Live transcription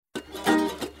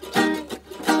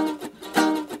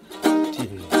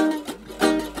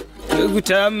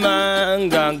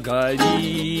kutamanga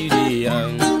galilea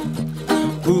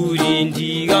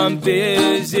kulindi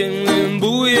gampeze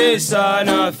mbuye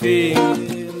sana fe.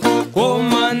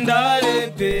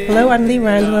 Hello, I'm Lee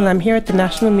Randall, and I'm here at the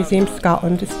National Museum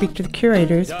Scotland to speak to the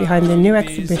curators behind the new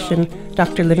exhibition,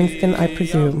 Dr. Livingstone, I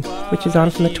Presume, which is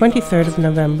on from the 23rd of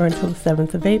November until the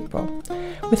 7th of April.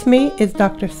 With me is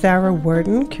Dr. Sarah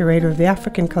Worden, curator of the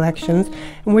African collections,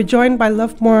 and we're joined by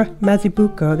Lovemore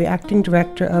Mazibuko, the acting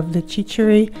director of the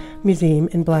Chichiri Museum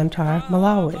in Blantyre,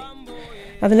 Malawi.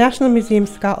 Now, the National Museum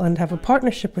Scotland have a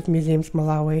partnership with Museums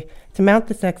Malawi to mount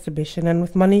this exhibition, and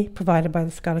with money provided by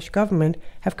the Scottish Government,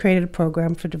 have created a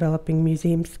programme for developing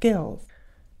museum skills.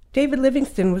 David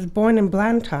Livingstone was born in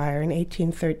Blantyre in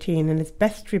 1813 and is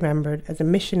best remembered as a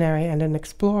missionary and an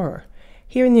explorer.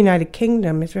 Here in the United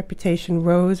Kingdom, his reputation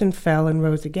rose and fell and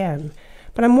rose again.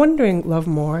 But I'm wondering,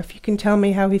 Lovemore, if you can tell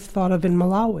me how he's thought of in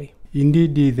Malawi.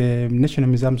 Indeed, the National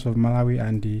Museums of Malawi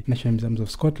and the National Museums of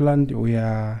Scotland, we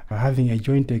are having a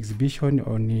joint exhibition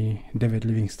on David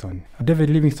Livingstone. David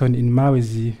Livingstone in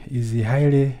Malawi is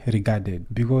highly regarded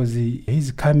because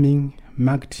his coming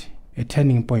marked a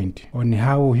turning point on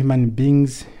how human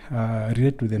beings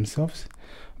relate to themselves,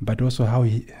 but also how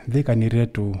they can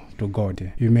relate to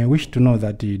God. You may wish to know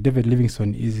that David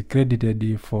Livingstone is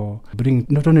credited for bringing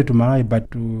not only to Malawi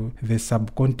but to the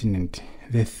subcontinent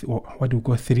what we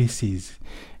call 3 C's.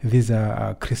 These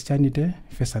are Christianity,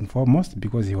 first and foremost,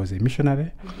 because he was a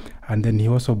missionary, and then he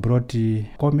also brought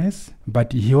commerce,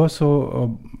 but he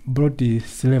also brought the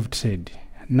slave trade.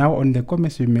 Now, on the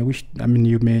commerce, you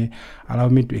may allow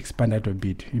me to expand a little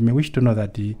bit. You may wish to know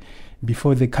that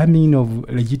before the coming of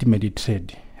legitimate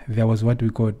trade, there was what we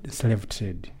call slave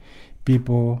trade.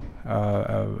 People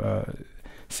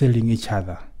selling each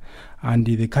other. And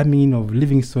the coming in of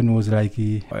Livingstone was like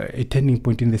a turning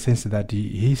point in the sense that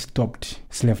he stopped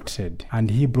slave trade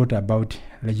and he brought about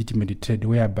legitimate trade,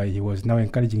 whereby he was now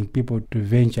encouraging people to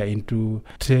venture into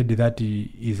trade that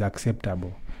is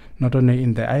acceptable, not only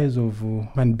in the eyes of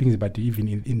human beings, but even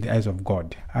in the eyes of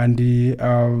God. And in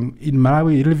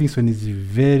Malawi, Livingstone is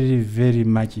very, very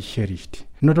much cherished,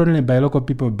 not only by local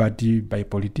people, but by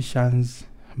politicians,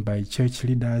 by church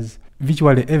leaders,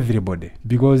 virtually everybody,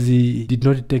 because he did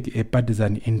not take a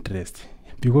partisan interest.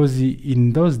 Because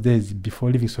in those days,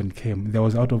 before Livingstone came, there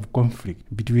was out of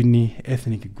conflict between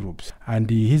ethnic groups. And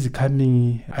his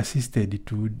coming assisted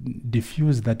to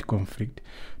diffuse that conflict,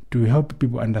 to help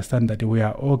people understand that we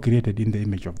are all created in the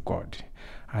image of God.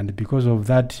 And because of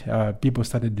that, people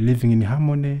started living in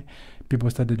harmony,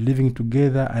 people started living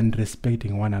together and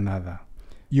respecting one another.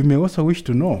 You may also wish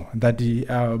to know that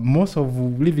most of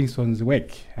Livingstone's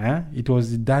work, it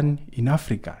was done in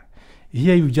Africa.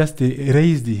 Here you just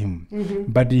raised him,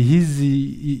 but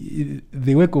the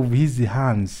work of his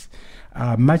hands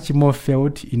are much more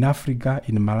felt in Africa,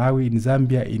 in Malawi, in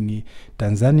Zambia, in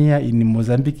Tanzania, in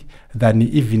Mozambique, than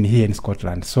even here in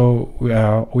Scotland. So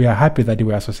we are happy that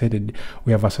we have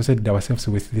associated ourselves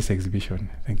with this exhibition.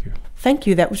 Thank you. Thank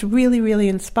you. That was really, really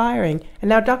inspiring. And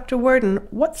now, Dr. Worden,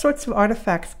 what sorts of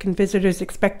artifacts can visitors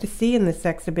expect to see in this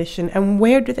exhibition, and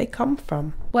where do they come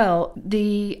from? Well,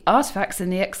 the artifacts in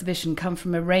the exhibition come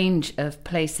from a range of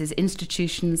places,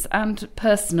 institutions and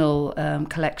personal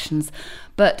collections.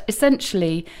 But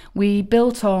essentially, we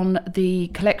built on the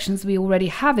collections we already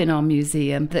have in our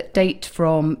museum that date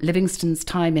from Livingstone's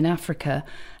time in Africa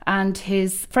and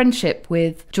his friendship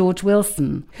with George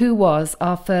Wilson, who was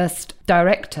our first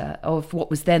director of what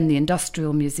was then the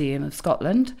Industrial Museum of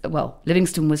Scotland. Well,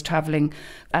 Livingstone was travelling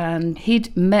and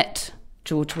he'd met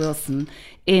George Wilson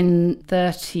in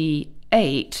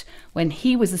 1938 when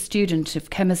he was a student of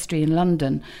chemistry in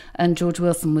London and George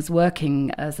Wilson was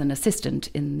working as an assistant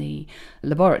in the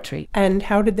laboratory. And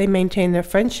how did they maintain their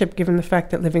friendship given the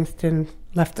fact that Livingstone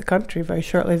left the country very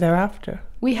shortly thereafter?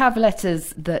 We have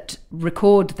letters that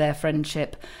record their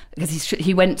friendship because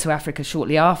he went to Africa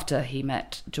shortly after he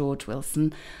met George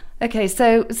Wilson. Okay,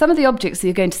 so some of the objects that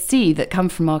you're going to see that come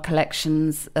from our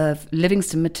collections of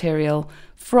Livingstone material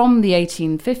from the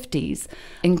 1850s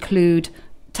include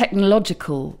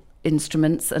technological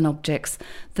instruments and objects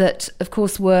that, of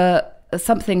course, were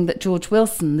something that George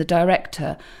Wilson, the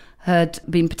director, had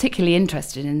been particularly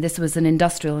interested in. This was an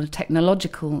industrial and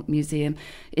technological museum.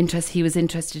 He was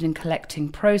interested in collecting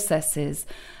processes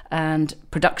and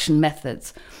production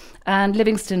methods. And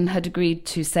Livingstone had agreed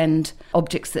to send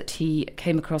objects that he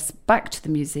came across back to the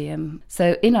museum.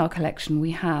 So in our collection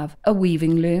we have a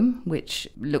weaving loom, which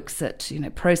looks at,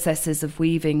 processes of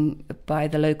weaving by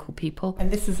the local people.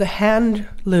 And this is a hand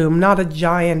loom, not a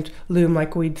giant loom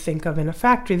like we'd think of in a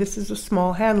factory. This is a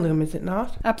small hand loom, is it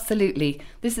not? Absolutely.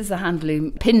 This is a hand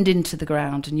loom pinned into the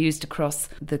ground and used across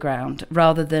the ground,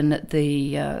 rather than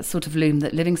the sort of loom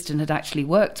that Livingstone had actually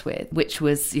worked with, which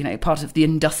was, part of the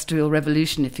Industrial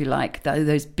Revolution, if you like,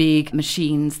 those big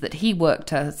machines that he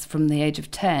worked as from the age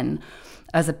of 10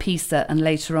 as a piecer and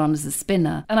later on as a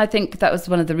spinner. And I think that was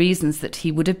one of the reasons that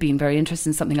he would have been very interested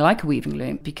in something like a weaving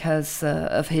loom, because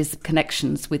of his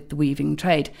connections with the weaving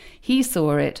trade. He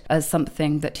saw it as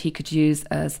something that he could use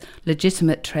as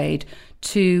legitimate trade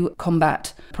to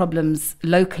combat problems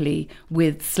locally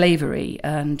with slavery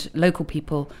and local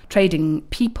people trading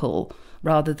people,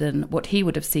 rather than what he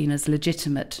would have seen as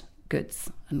legitimate goods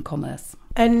and commerce.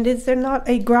 And is there not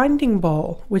a grinding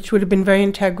bowl, which would have been very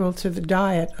integral to the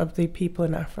diet of the people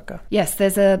in Africa? Yes,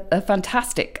 there's a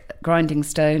fantastic grinding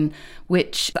stone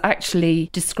which actually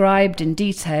described in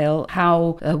detail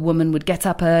how a woman would get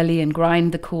up early and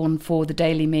grind the corn for the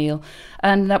daily meal.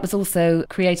 And that was also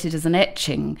created as an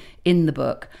etching in the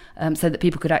book, so that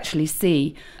people could actually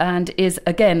see, and is,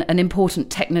 again, an important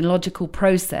technological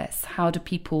process. How do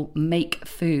people make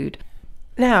food?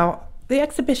 Now, the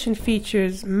exhibition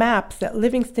features maps that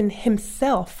Livingstone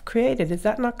himself created. Is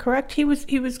that not correct? He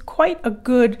was quite a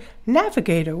good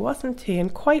navigator, wasn't he?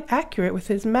 And quite accurate with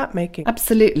his map making.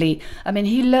 Absolutely. I mean,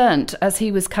 he learnt as he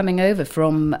was coming over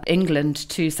from England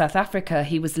to South Africa.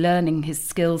 He was learning his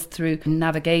skills through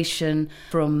navigation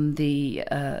from the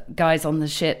guys on the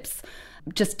ships,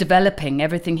 just developing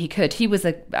everything he could. He was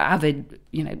an avid,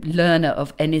 learner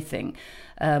of anything.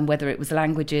 Whether it was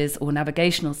languages or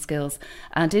navigational skills.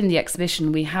 And in the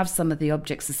exhibition, we have some of the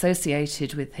objects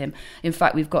associated with him. In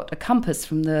fact, we've got a compass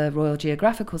from the Royal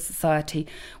Geographical Society,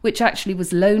 which actually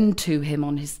was loaned to him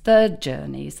on his third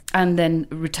journeys and then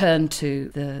returned to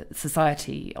the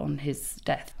Society on his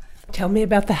death. Tell me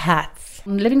about the hats.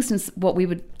 Livingstone's, what we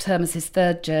would term as his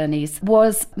third journeys,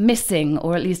 was missing,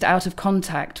 or at least out of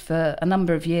contact, for a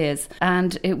number of years.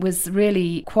 And it was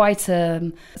really quite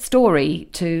a story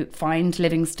to find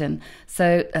Livingstone.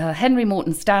 So Henry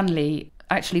Morton Stanley,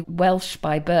 actually Welsh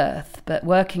by birth, but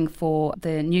working for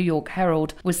the New York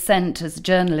Herald, was sent as a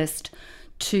journalist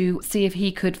to see if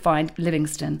he could find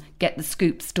Livingstone, get the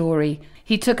scoop story.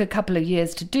 He took a couple of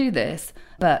years to do this,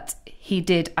 but he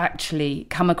did actually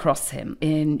come across him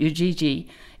in Ujiji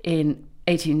in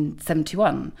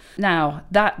 1871. Now,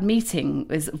 that meeting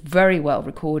is very well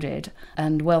recorded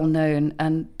and well known,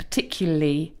 and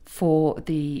particularly for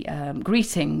the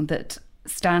greeting that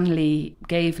Stanley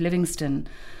gave Livingstone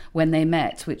when they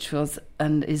met, which was,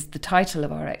 and is the title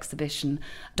of our exhibition,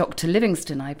 Dr.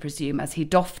 Livingstone, I presume, as he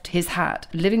doffed his hat.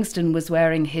 Livingstone was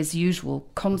wearing his usual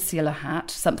consular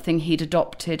hat, something he'd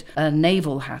adopted, a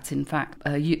naval hat, in fact,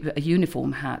 a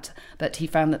uniform hat, but he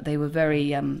found that they were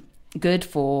very good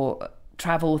for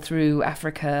travel through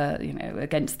Africa,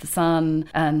 against the sun.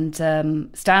 And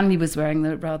Stanley was wearing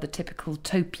the rather typical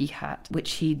topi hat,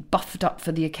 which he'd buffed up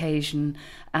for the occasion,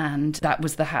 and that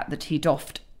was the hat that he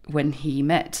doffed when he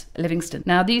met Livingstone.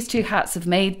 Now, these two hats have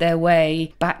made their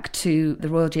way back to the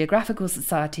Royal Geographical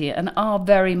Society and are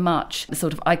very much the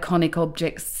sort of iconic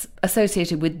objects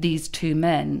associated with these two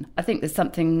men. I think there's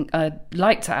something I'd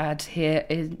like to add here,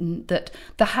 in that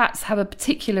the hats have a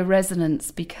particular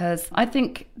resonance, because I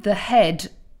think the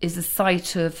head is a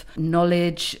site of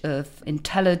knowledge, of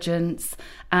intelligence,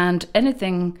 and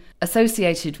anything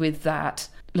associated with that,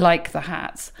 like the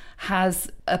hats, has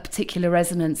a particular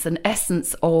resonance and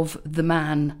essence of the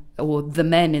man, or the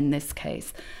men in this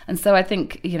case. And so I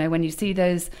think, when you see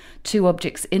those two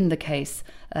objects in the case,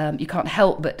 you can't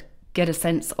help but get a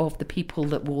sense of the people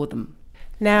that wore them.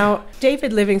 Now,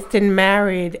 David Livingstone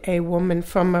married a woman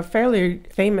from a fairly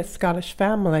famous Scottish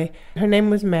family. Her name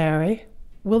was Mary.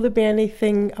 Will there be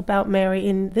anything about Mary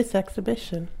in this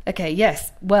exhibition? Okay,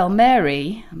 yes. Well,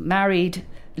 Mary married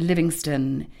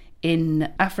Livingstone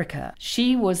in Africa.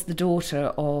 She was the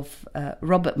daughter of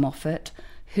Robert Moffat,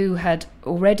 who had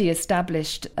already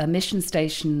established a mission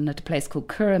station at a place called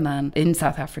Kuruman in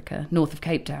South Africa, north of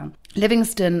Cape Town.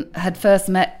 Livingstone had first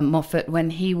met Moffat when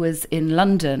he was in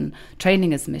London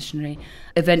training as a missionary,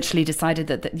 eventually decided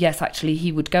that yes, actually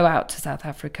he would go out to South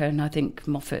Africa, and I think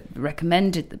Moffat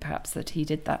recommended that perhaps that he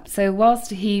did that. So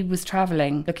whilst he was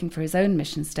travelling, looking for his own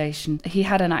mission station, he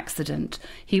had an accident.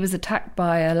 He was attacked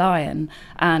by a lion,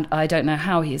 and I don't know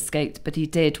how he escaped, but he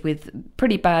did, with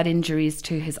pretty bad injuries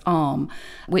to his arm,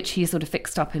 which he sort of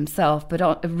fixed up himself, but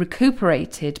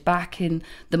recuperated back in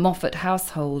the Moffat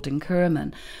household in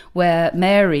Kuruman, where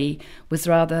Mary was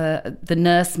rather the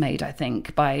nursemaid, I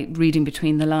think, by reading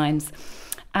between the lines.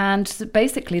 And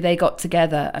basically they got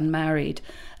together and married.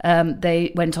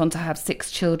 They went on to have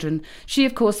 6 children. She,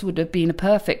 of course, would have been a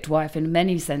perfect wife in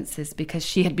many senses because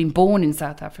she had been born in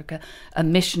South Africa, a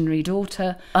missionary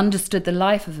daughter, understood the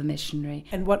life of a missionary.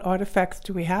 And what artifacts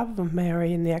do we have of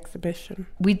Mary in the exhibition?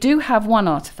 We do have one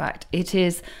artifact. It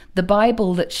is the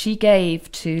Bible that she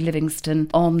gave to Livingstone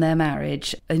on their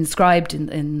marriage, inscribed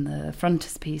in the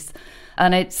frontispiece.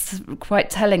 And it's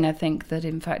quite telling, I think, that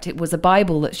in fact it was a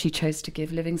Bible that she chose to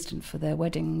give Livingstone for their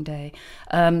wedding day,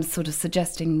 sort of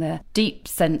suggesting their deep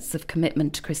sense of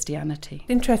commitment to Christianity.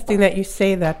 Interesting that you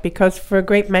say that, because for a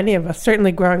great many of us,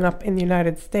 certainly growing up in the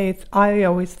United States, I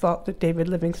always thought that David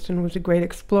Livingstone was a great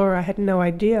explorer. I had no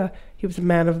idea he was a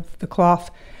man of the cloth.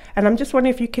 And I'm just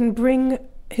wondering if you can bring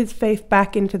his faith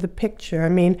back into the picture. I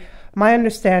mean, my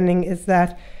understanding is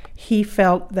that he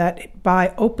felt that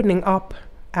by opening up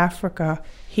Africa,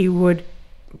 he would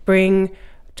bring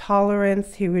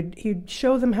tolerance, he'd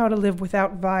show them how to live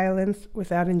without violence,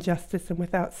 without injustice, and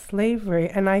without slavery.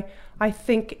 And I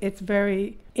think it's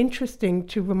very interesting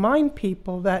to remind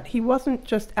people that he wasn't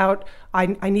just out,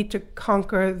 I need to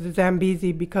conquer the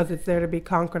Zambezi because it's there to be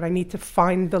conquered, I need to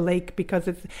find the lake because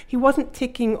he wasn't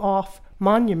ticking off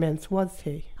monuments, was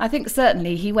he? I think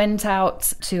certainly he went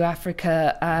out to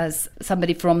Africa as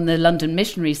somebody from the London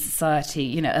Missionary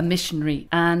Society, a missionary,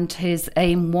 and his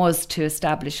aim was to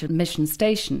establish a mission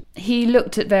station. He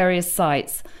looked at various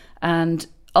sites and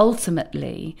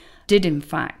ultimately did in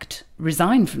fact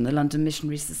resign from the London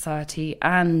Missionary Society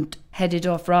and headed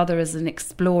off rather as an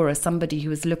explorer, somebody who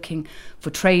was looking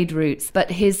for trade routes. But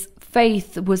his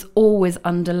faith was always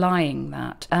underlying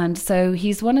that. And so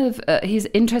he's he's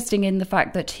interesting in the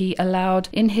fact that he allowed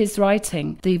in his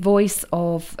writing the voice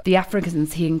of the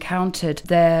Africans he encountered,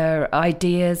 their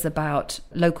ideas about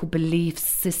local belief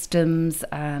systems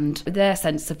and their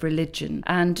sense of religion.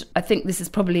 And I think this has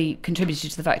probably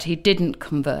contributed to the fact he didn't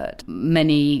convert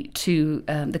many to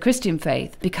the Christian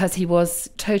faith, because he was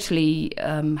totally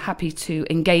happy to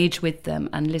engage with them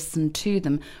and listen to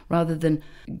them rather than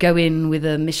go in with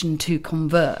a mission to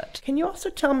convert. Can you also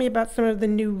tell me about some of the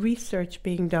new research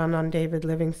being done on David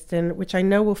Livingstone, which I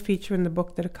know will feature in the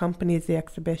book that accompanies the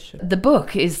exhibition? The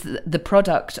book is the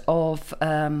product of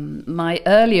my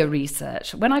earlier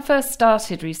research. When I first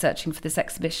started researching for this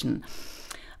exhibition,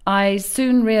 I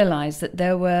soon realised that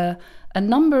there were a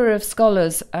number of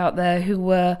scholars out there who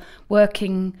were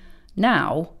working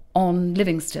now on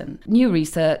Livingstone, new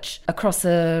research across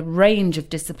a range of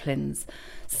disciplines.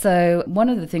 So one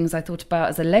of the things I thought about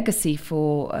as a legacy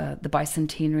for the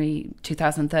bicentenary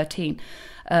 2013,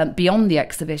 beyond the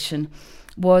exhibition,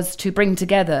 was to bring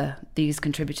together these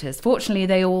contributors. Fortunately,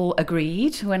 they all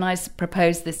agreed when I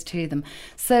proposed this to them.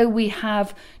 So we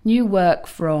have new work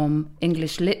from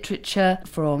English literature,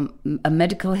 from a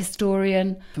medical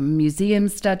historian, from museum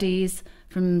studies,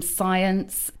 from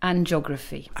science and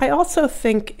geography. I also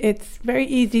think it's very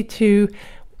easy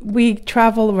we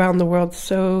travel around the world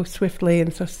so swiftly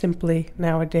and so simply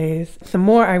nowadays. The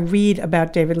more I read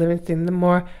about David Livingstone, the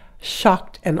more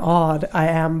shocked and awed I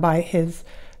am by his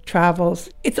travels.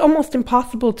 It's almost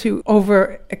impossible to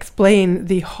over-explain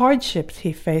the hardships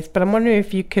he faced, but I'm wondering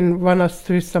if you can run us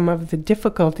through some of the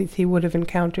difficulties he would have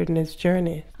encountered in his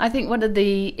journey. I think one of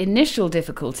the initial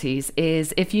difficulties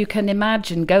is if you can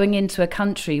imagine going into a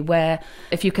country where,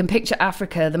 if you can picture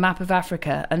Africa, the map of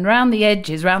Africa, and round the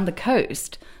edges, round the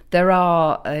coast, there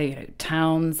are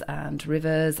towns and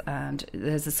rivers, and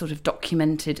there's a sort of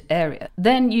documented area.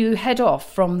 Then you head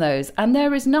off from those, and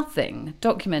there is nothing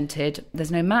documented.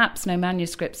 There's no maps, no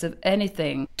manuscripts of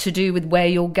anything to do with where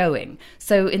you're going.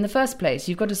 So in the first place,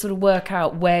 you've got to sort of work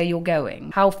out where you're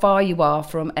going, how far you are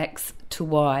from X to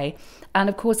Y. And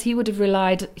of course, he would have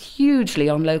relied hugely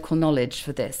on local knowledge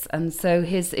for this. And so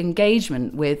his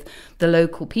engagement with the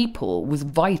local people was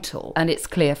vital. And it's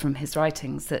clear from his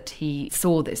writings that he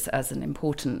saw this as an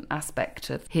important aspect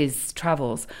of his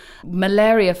travels.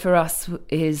 Malaria for us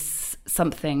is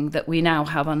something that we now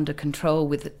have under control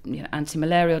with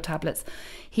anti-malarial tablets.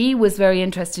 He was very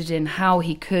interested in how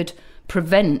he could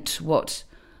prevent what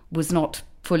was not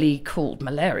fully called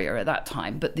malaria at that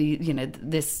time, but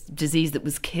this disease that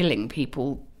was killing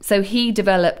people. So he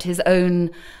developed his own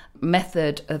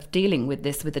method of dealing with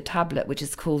this with a tablet, which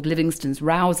is called Livingstone's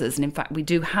Rousers. And in fact, we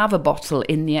do have a bottle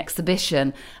in the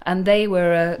exhibition. And they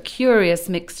were a curious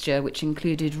mixture, which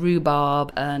included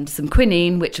rhubarb and some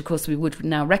quinine, which of course we would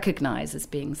now recognise as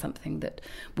being something that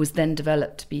was then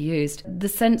developed to be used. The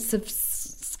sense of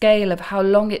scale of how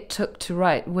long it took to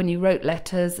write when you wrote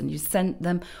letters and you sent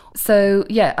them. So,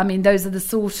 yeah, I mean, those are the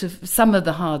sort of some of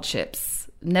the hardships.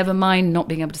 Never mind not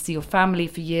being able to see your family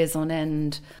for years on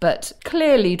end, but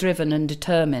clearly driven and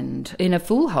determined in a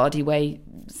foolhardy way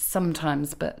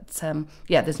sometimes. But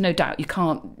there's no doubt you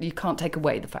can't take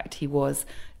away the fact he was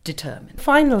determined.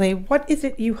 Finally, what is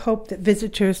it you hope that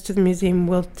visitors to the museum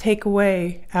will take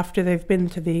away after they've been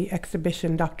to the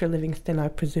exhibition, Dr. Livingstone, I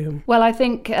presume? Well, I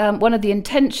think one of the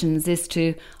intentions is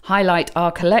to highlight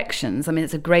our collections. I mean,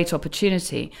 it's a great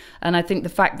opportunity. And I think the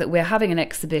fact that we're having an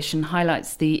exhibition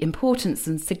highlights the importance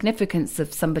and significance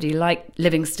of somebody like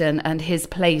Livingstone and his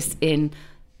place in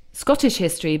Scottish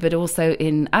history, but also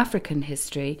in African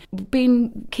history. We've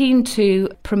been keen to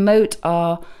promote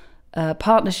our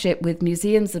partnership with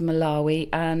museums in Malawi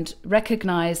and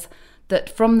recognise that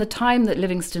from the time that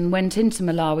Livingstone went into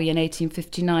Malawi in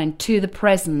 1859 to the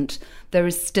present, there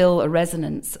is still a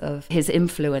resonance of his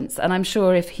influence. And I'm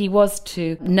sure if he was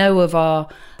to know of our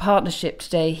partnership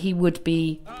today, he would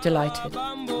be delighted.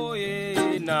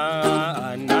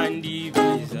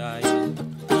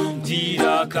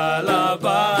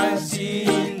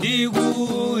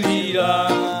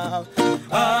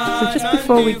 So just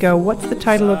before we go, what's the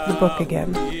title of the book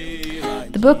again?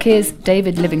 The book is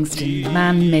David Livingstone,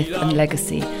 Man, Myth and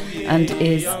Legacy, and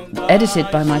is edited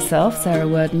by myself, Sarah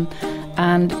Worden,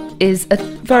 and is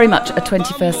very much a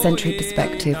 21st century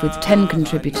perspective with 10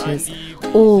 contributors,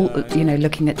 all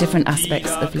looking at different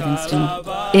aspects of Livingstone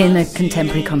in a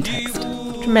contemporary context.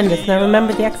 Tremendous. Now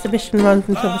remember, the exhibition runs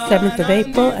until the 7th of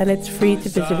April and it's free to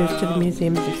visitors to the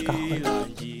Museums of Scotland.